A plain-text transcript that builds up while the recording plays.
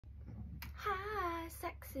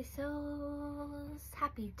sexy souls.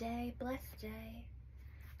 Happy day, blessed day.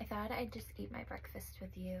 I thought I'd just eat my breakfast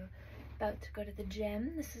with you. About to go to the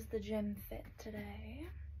gym. This is the gym fit today.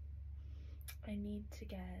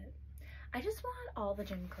 I just want all the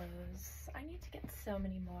gym clothes. I need to get so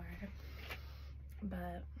many more.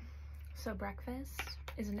 But, so breakfast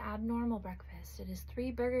is an abnormal breakfast. It is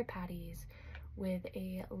 3 burger patties with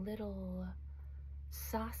a little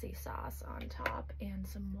saucy sauce on top and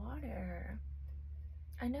some water.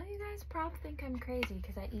 I know you guys probably think I'm crazy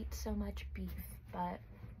because I eat so much beef, but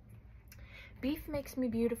beef makes me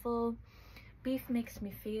beautiful. Beef makes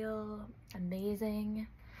me feel amazing.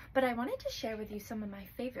 But I wanted to share with you some of my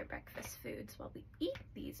favorite breakfast foods while we eat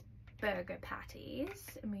these burger patties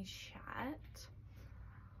and we chat.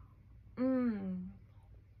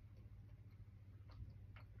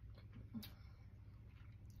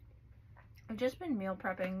 I've just been meal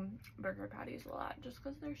prepping burger patties a lot just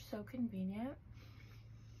because they're so convenient.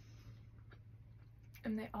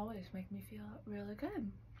 And they always make me feel really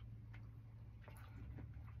good.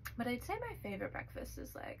 But I'd say my favorite breakfast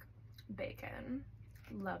is like bacon.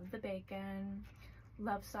 Love the bacon.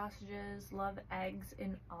 Love sausages. Love eggs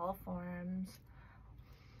in all forms.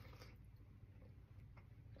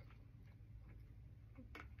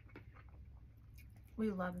 We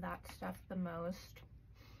love that stuff the most.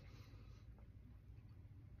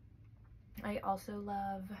 I also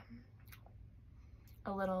love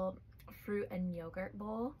a little fruit and yogurt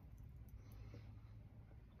bowl.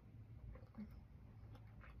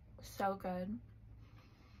 So good.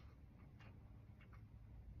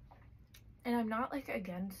 And I'm not like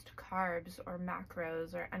against carbs or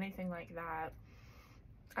macros or anything like that.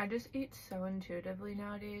 I just eat so intuitively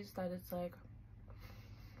nowadays that it's like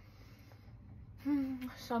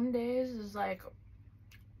some days is like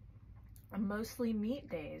mostly meat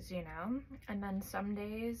days, you know, and then some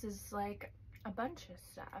days is like a bunch of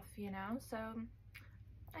stuff, you know, so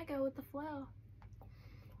I go with the flow.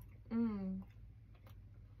 And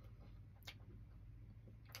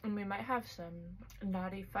we might have some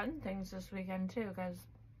naughty fun things this weekend too, because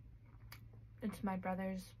it's my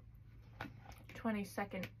brother's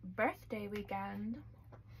 22nd birthday weekend.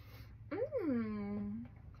 So I'm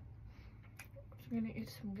gonna eat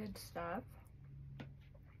some good stuff.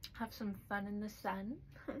 Have some fun in the sun.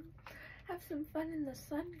 Have some fun in the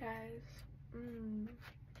sun, guys.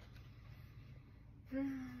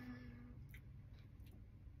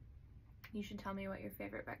 You should tell me what your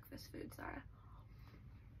favorite breakfast foods are.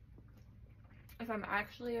 If I'm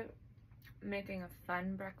actually making a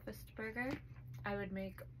fun breakfast burger, I would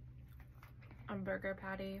make a burger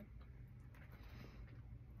patty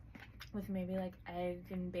with maybe like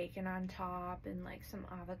egg and bacon on top and like some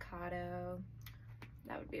avocado.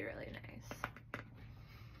 That would be really nice.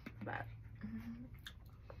 But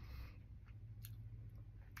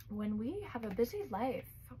when we have a busy life,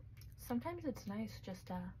 sometimes it's nice just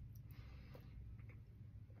to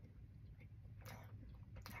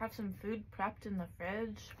have some food prepped in the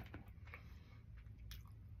fridge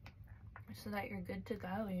so that you're good to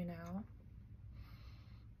go, you know.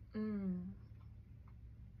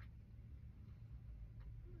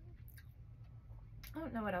 I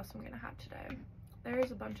don't know what else I'm gonna have today. There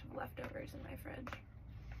is a bunch of leftovers in my fridge.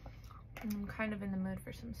 I'm kind of in the mood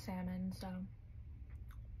for some salmon, so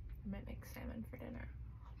I might make salmon for dinner.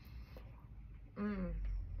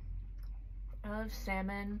 I love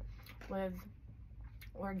salmon with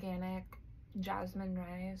organic jasmine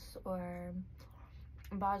rice or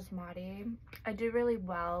basmati. I do really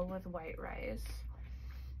well with white rice.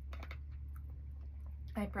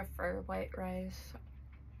 I prefer white rice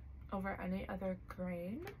over any other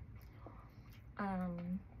grain.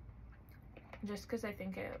 Just because I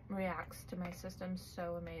think it reacts to my system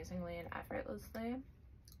so amazingly and effortlessly.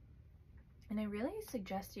 And I really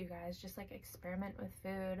suggest you guys just like experiment with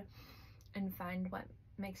food and find what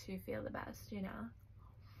makes you feel the best, you know?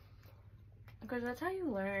 Because that's how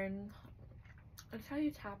you learn. That's how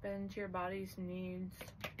you tap into your body's needs.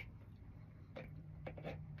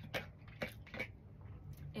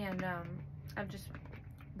 And I've just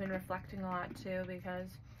been reflecting a lot too,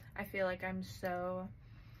 because I feel like I'm so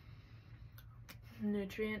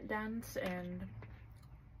nutrient dense and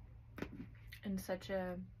in such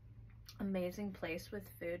a amazing place with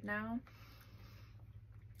food now,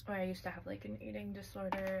 where I used to have like an eating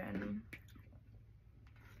disorder and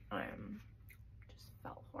just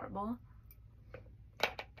felt horrible.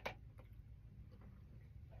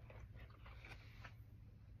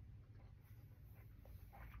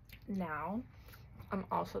 Now I'm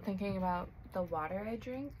also thinking about the water I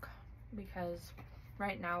drink, because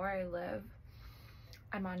right now where I live,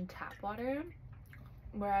 I'm on tap water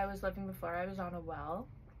where I was living before, I was on a well,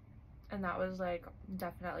 and that was like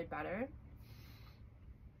definitely better.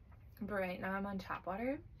 But right now I'm on tap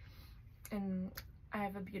water, and I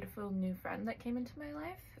have a beautiful new friend that came into my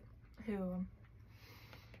life who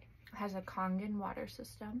has a Kangen water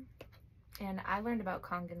system. And I learned about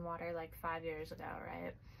Kangen water like 5 years ago,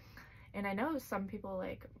 right? And I know some people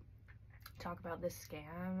like talk about this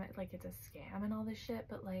scam, like it's a scam and all this shit,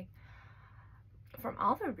 but like from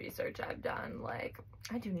all the research I've done, like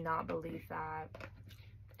I do not believe that.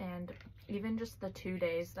 And even just the 2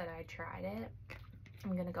 days that I tried it,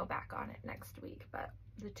 I'm gonna go back on it next week, but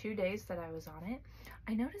the 2 days that I was on it,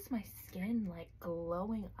 I noticed my skin like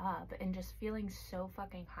glowing up and just feeling so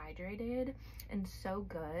fucking hydrated and so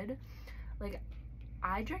good. Like,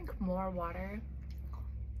 I drink more water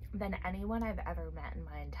than anyone I've ever met in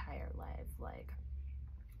my entire life. Like,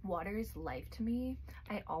 water is life to me.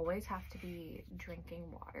 I always have to be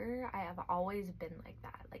drinking water. I have always been like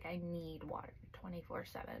that. Like, I need water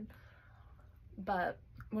 24/7. But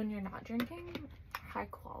when you're not drinking high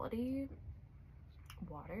quality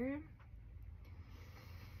water,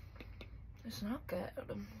 it's not good.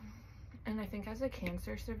 And I think as a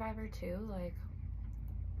cancer survivor too, like,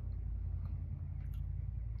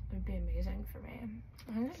 it'd be amazing for me.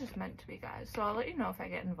 I think it's just meant to be, guys. So I'll let you know if I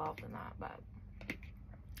get involved in that, but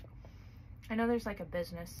I know there's like a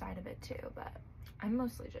business side of it too, but I'm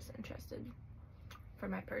mostly just interested for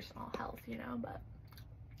my personal health, you know, but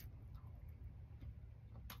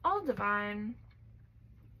all divine.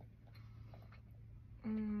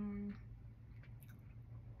 I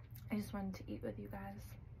just wanted to eat with you guys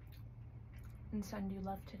and send you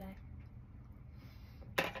love today.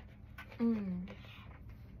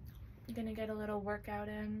 Gonna get a little workout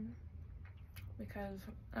in because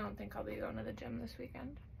I don't think I'll be going to the gym this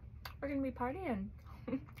weekend. We're gonna be partying,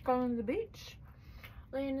 going to the beach,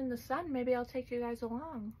 laying in the sun. Maybe I'll take you guys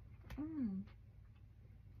along. I'm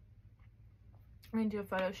gonna do a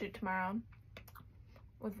photo shoot tomorrow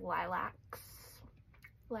with lilac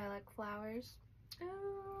flowers. Ooh,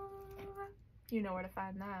 you know where to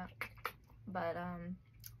find that. But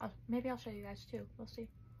maybe I'll show you guys too. We'll see.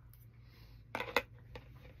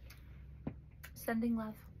 Sending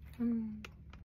love.